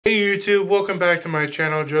YouTube? Welcome back to my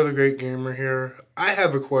channel, Joe the Great Gamer here. I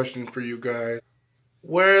have a question for you guys.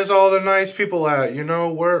 Where's all the nice people at? You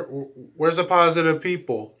know, where's the positive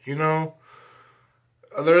people? You know,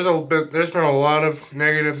 there's been a lot of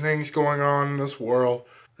negative things going on in this world.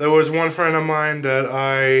 There was one friend of mine that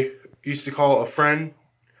I used to call a friend,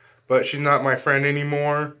 but she's not my friend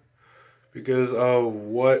anymore because of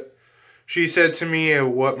what she said to me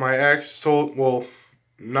and what my ex told. Well,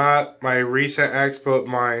 not my recent ex, but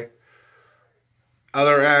my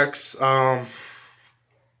other ex. I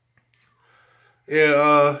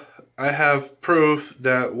have proof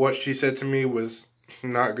that what she said to me was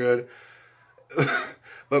not good.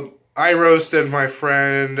 But I roasted my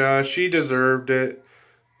friend. She deserved it.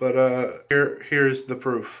 But here's the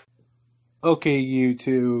proof. Okay,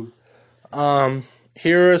 YouTube.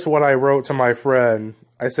 Here is what I wrote to my friend.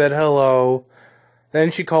 I said hello. Then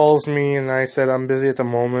she calls me and I said, I'm busy at the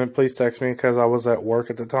moment. Please text me because I was at work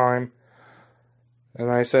at the time. And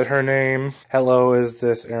I said her name. Hello, is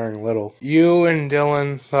this Aaron Little? You and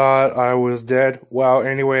Dylan thought I was dead. Well,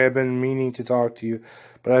 anyway, I've been meaning to talk to you.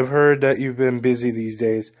 But I've heard that you've been busy these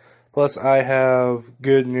days. Plus, I have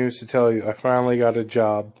good news to tell you. I finally got a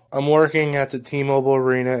job. I'm working at the T-Mobile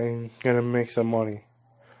Arena and gonna make some money.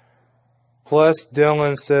 Plus,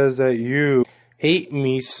 Dylan says that you hate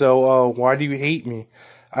me, so why do you hate me?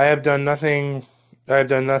 I have done nothing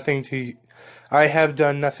to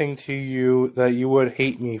you that you would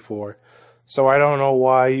hate me for. So I don't know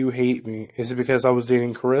why you hate me. Is it because I was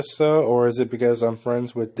dating Carissa, or is it because I'm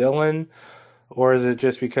friends with Dylan, or is it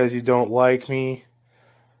just because you don't like me?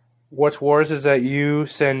 What's worse is that you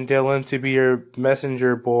send Dylan to be your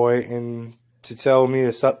messenger boy and to tell me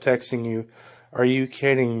to stop texting you. Are you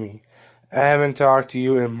kidding me? I haven't talked to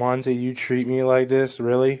you in months and you treat me like this?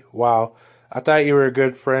 Really? Wow. I thought you were a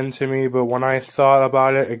good friend to me, but when I thought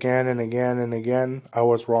about it again and again and again, I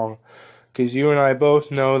was wrong. Because you and I both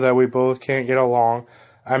know that we both can't get along.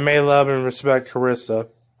 I may love and respect Carissa,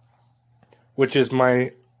 which is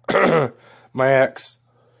my my ex.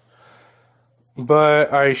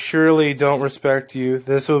 But I surely don't respect you.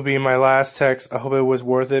 This will be my last text. I hope it was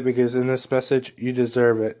worth it because in this message, you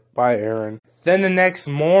deserve it. Bye, Aaron. Then the next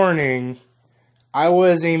morning, I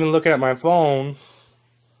wasn't even looking at my phone.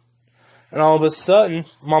 And all of a sudden,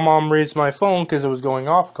 my mom reads my phone because it was going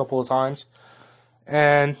off a couple of times.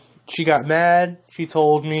 And she got mad. She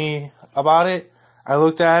told me about it. I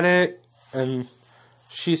looked at it and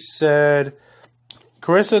she said,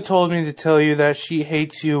 Carissa told me to tell you that she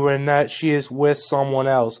hates you and that she is with someone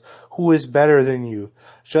else who is better than you.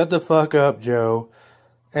 Shut the fuck up, Joe.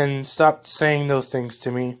 And stop saying those things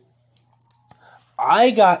to me. I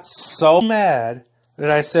got so mad that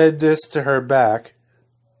I said this to her back.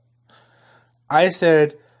 I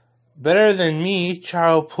said, better than me,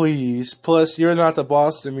 child, please. Plus, you're not the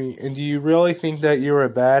boss to me. And do you really think that you're a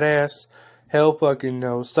badass? Hell fucking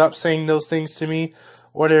no. Stop saying those things to me.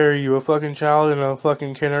 What are you, a fucking child in a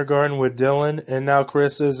fucking kindergarten with Dylan? And now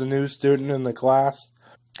Chris is a new student in the class?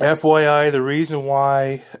 FYI, the reason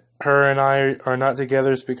why her and I are not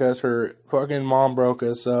together is because her fucking mom broke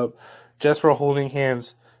us up. Just for holding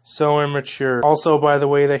hands. So immature. Also, by the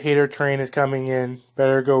way, the hater train is coming in.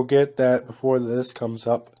 Better go get that before this comes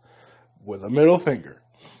up with a middle finger.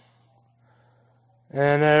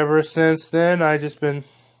 And ever since then, I just been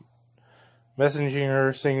messaging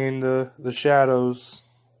her, singing the Shadows.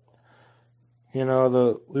 You know,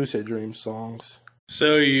 the Lucid Dreams songs.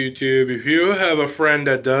 So YouTube, if you have a friend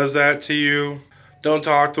that does that to you, don't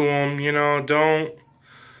talk to them. You know,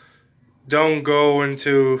 don't go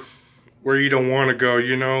into where you don't want to go,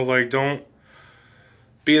 you know, like, don't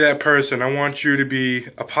be that person. I want you to be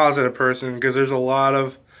a positive person because there's a lot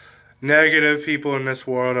of negative people in this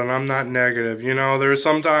world and I'm not negative, you know. There's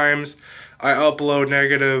sometimes I upload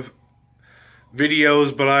negative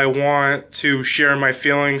videos, but I want to share my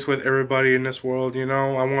feelings with everybody in this world, you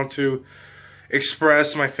know. I want to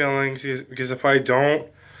express my feelings because if I don't,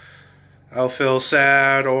 I'll feel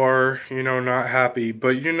sad or, you know, not happy.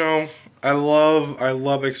 But, you know, I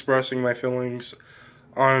love expressing my feelings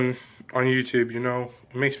on YouTube, you know.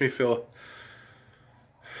 It makes me feel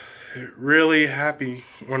really happy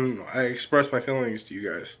when I express my feelings to you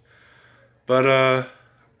guys. But,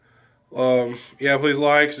 yeah, please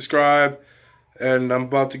like, subscribe, and I'm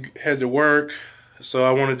about to head to work. So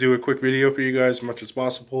I want to do a quick video for you guys as much as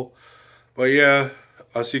possible. But, yeah,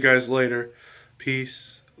 I'll see you guys later.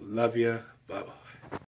 Peace. Love ya. Bye-bye.